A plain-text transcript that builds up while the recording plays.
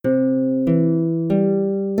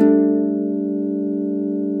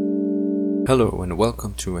Hello and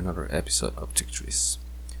welcome to another episode of Tech Trees.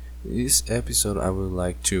 In this episode, I would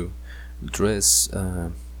like to address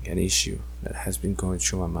an issue that has been going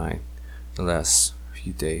through my mind the last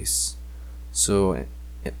few days. So,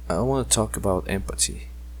 I want to talk about empathy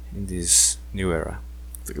in this new era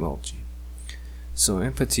of technology. So,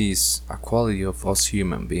 empathy is a quality of us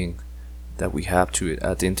human beings that we have to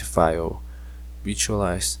identify or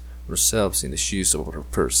visualize ourselves in the shoes of other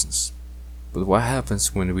persons. But what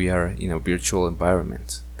happens when we are in a virtual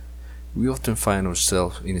environment? We often find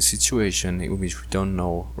ourselves in a situation in which we don't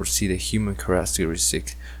know or see the human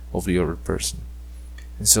characteristic of the other person.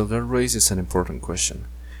 And so that raises an important question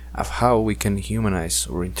of how we can humanize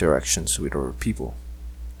our interactions with other people.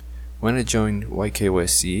 When I joined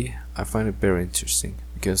YKYC, I find it very interesting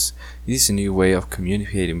because it is a new way of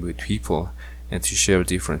communicating with people and to share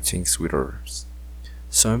different things with others.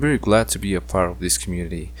 So I'm very glad to be a part of this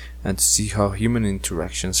community and to see how human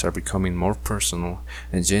interactions are becoming more personal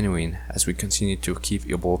and genuine as we continue to keep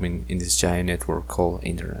evolving in this giant network called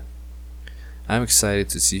Internet. I'm excited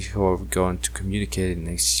to see how we're going to communicate in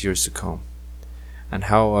the next years to come, and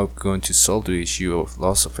how I'm going to solve the issue of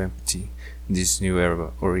loss of empathy in this new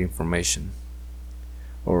era or information.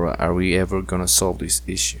 Or are we ever gonna solve this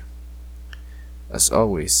issue? As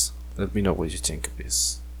always, let me know what you think of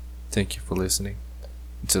this. Thank you for listening.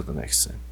 Until the next time.